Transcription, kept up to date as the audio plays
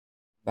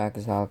back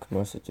is Alex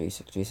Mercer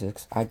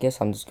 3636. I guess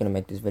I'm just gonna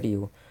make this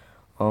video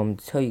to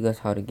tell you guys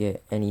how to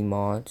get any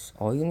mods.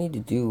 All you need to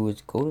do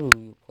is go to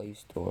your Play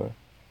Store,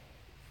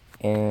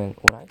 and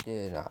what I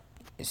did, I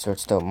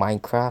searched up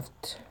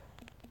Minecraft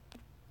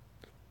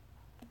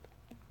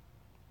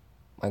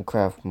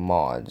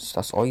mods.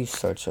 That's all you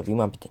search up. You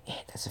might be thinking,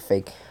 that's a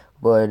fake,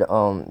 but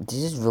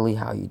this is really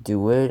how you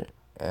do it.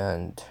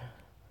 And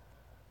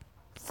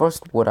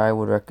first, what I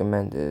would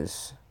recommend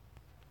is,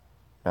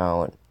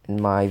 now in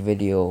my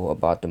video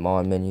about the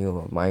mod menu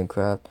of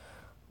Minecraft,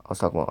 I was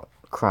talking about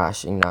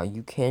crashing. Now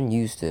you can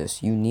use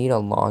this. You need a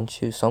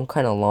launcher, some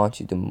kind of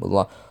launcher to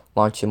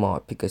launch your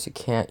mod, because you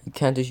can't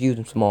just use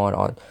this mod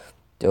on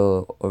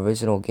the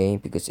original game,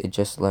 because it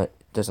just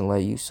doesn't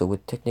let you. So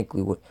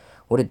technically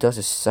what it does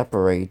is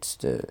separates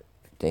the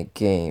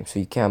game, so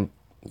you can't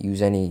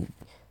use any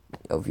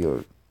of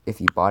your,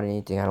 if you bought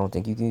anything. I don't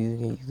think you can use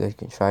it. You guys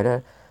can try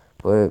that,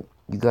 but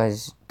you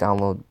guys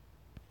download,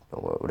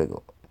 where would it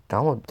go?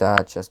 Download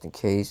that just in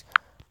case.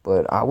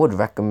 But I would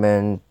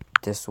recommend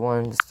this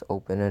one. Just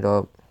open it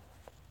up.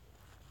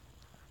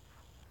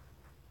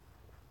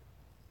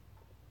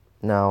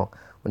 Now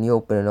when you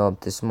open it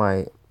up, this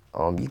might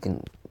you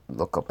can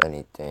look up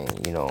anything,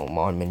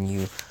 mod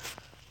menu,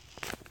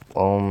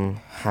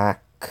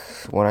 hack.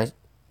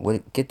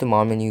 Get the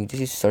mod menu,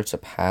 just search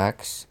up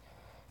hacks,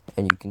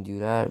 and you can do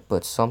that.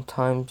 But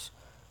sometimes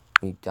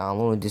when you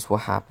download this,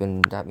 what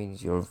happened, that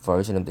means your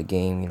version of the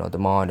game, the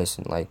mod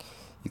isn't, like,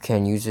 you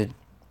can't use it.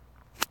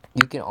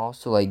 You can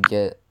also, like,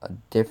 get a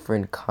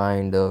different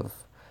kind of,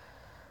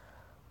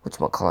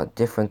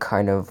 different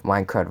kind of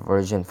Minecraft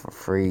version for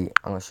free.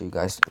 I'm gonna show you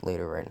guys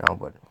later right now,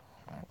 but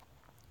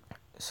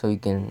so you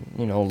can,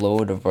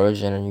 load a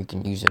version and you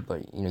can use it,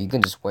 but you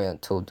can just wait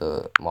until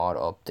the mod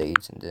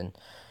updates, and then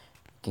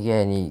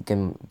you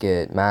can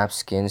get map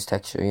skins,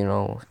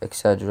 texture,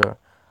 etc.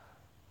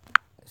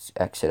 Let's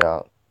exit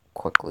out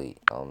quickly.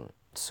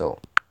 So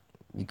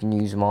you can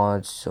use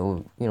mods,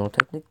 so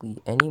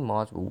technically any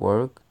mods will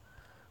work.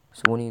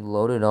 So when you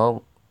load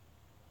up,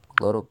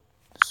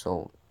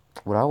 so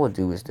what I would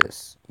do is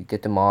this: you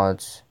get the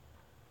mods,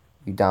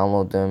 you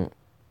download them.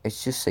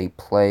 It's just say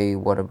play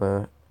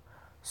whatever.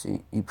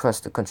 So you press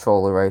the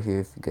controller right here.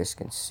 If you guys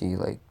can see,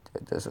 like,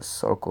 there's a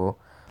circle.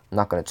 I'm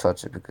not gonna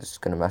touch it because it's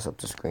gonna mess up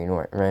the screen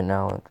right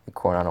now.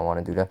 Record, I don't want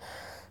to do that.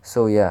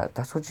 So yeah,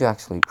 that's what you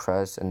actually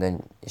press, and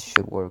then it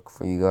should work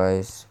for you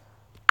guys.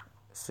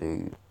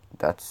 So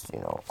that's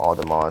all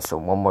the mods. So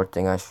one more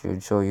thing I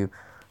should show you: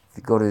 if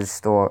you go to the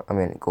store,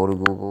 go to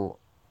Google,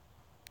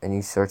 and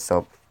you search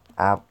up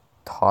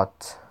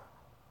AppTot.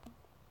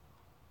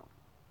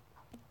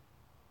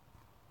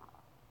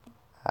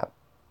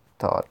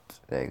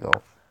 There you go.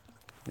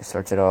 You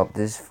search it up.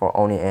 This is for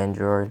only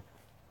Android.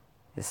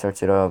 You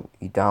search it up.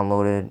 You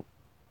download it.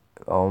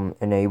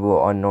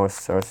 Enable unknown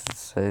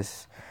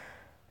sources,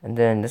 and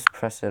then just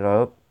press it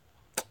up.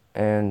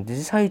 And this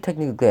is how you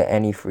technically get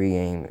any free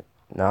game.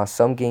 Now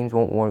some games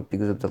won't work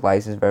because of the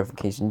license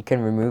verification. You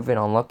can remove it,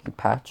 unlock it,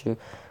 patch it.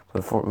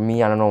 But for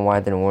me, I don't know why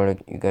it didn't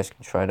work. You guys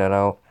can try that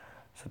out.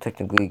 So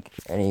technically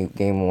any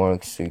game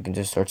works. So you can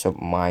just search up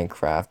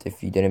Minecraft.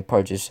 If you didn't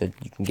purchase it,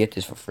 you can get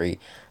this for free.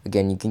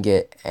 Again, you can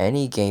get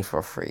any game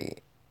for free.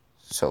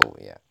 So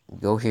yeah,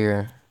 go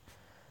here.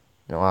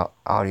 I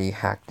already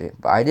hacked it,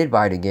 but I did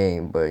buy the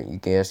game, but you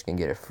guys can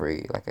get it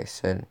free, like I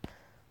said.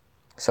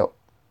 So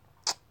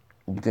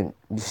you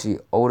see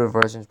older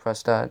versions,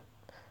 press that,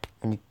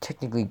 and you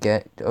technically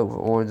get the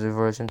older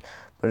version.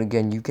 But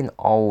again, you can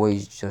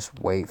always just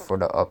wait for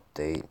the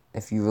update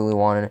if you really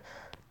want it.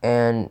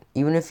 And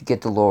even if you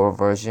get the lower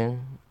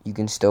version, you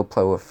can still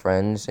play with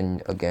friends,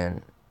 and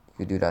again,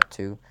 you do that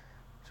too.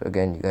 So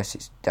again, you guys see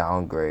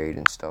downgrade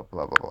and stuff,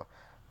 blah blah blah.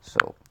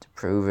 So to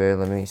prove it,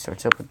 let me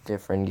search up a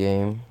different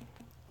game.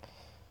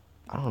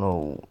 I don't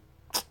know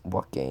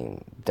what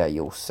game.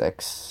 Deus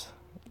 6.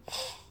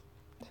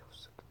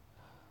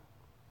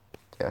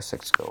 Deus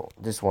 6 go.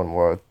 This one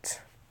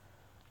worked.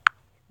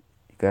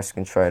 You guys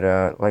can try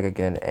that. Like,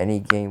 again, any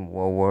game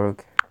will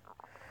work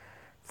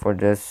for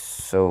this.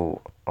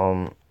 So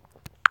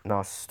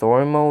now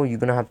story mode, you're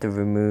gonna have to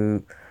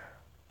remove.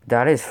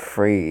 That is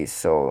free,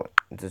 so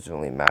it doesn't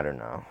really matter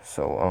now.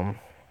 So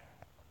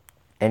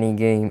any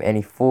game,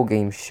 any full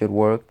game should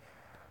work.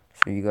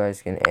 So you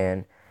guys can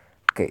end.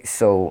 Okay,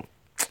 so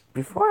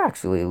before I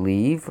actually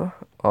leave,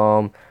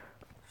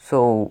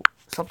 so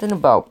something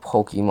about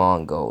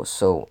Pokemon Go.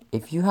 So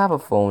if you have a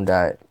phone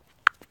that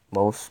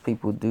most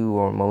people do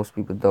or most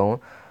people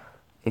don't,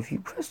 if you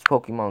press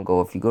Pokemon Go,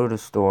 if you go to the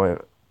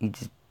store,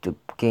 the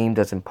game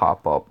doesn't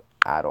pop up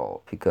at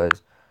all,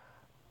 because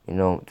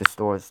the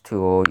store is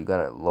too old. You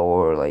gotta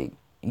lower, like,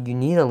 you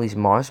need at least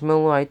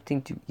Marshmallow, I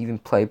think, to even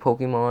play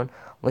Pokemon,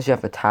 unless you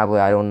have a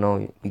tablet. I don't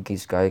know, you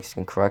guys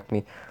can correct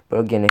me.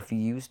 But again, if you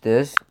use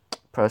this,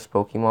 press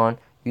Pokemon,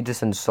 you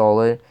just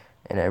install it,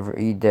 and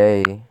every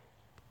day,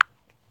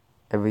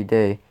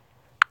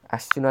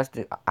 as soon as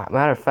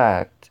matter of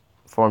fact,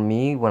 for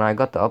me, when I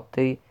got the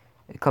update,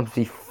 it comes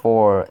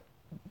before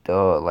the,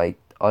 like,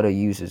 other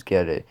users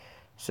get it.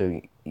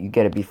 So you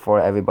get it before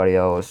everybody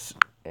else.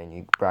 and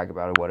you brag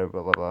about it, whatever,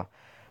 blah blah blah.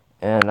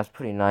 And that's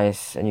pretty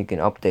nice, and you can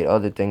update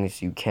other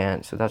things you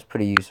can't, so that's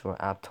pretty useful.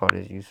 Aptard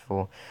is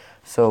useful.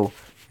 So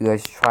you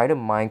guys try to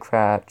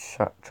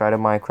Minecraft, try to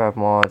Minecraft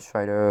mods,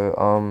 try to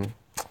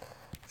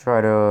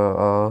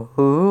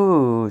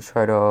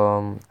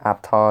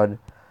Aptard.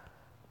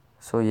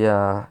 So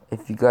yeah,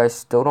 if you guys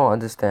still don't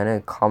understand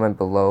it, comment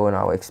below and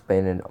I'll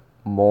explain it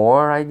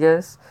more, I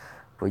guess.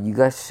 But you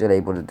guys should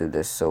able to do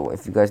this. So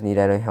if you guys need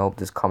any help,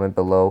 just comment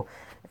below,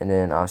 and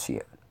then I'll see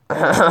you.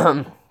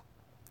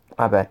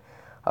 My bad.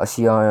 I'll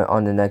see you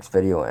on the next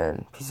video,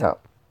 and peace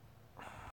out.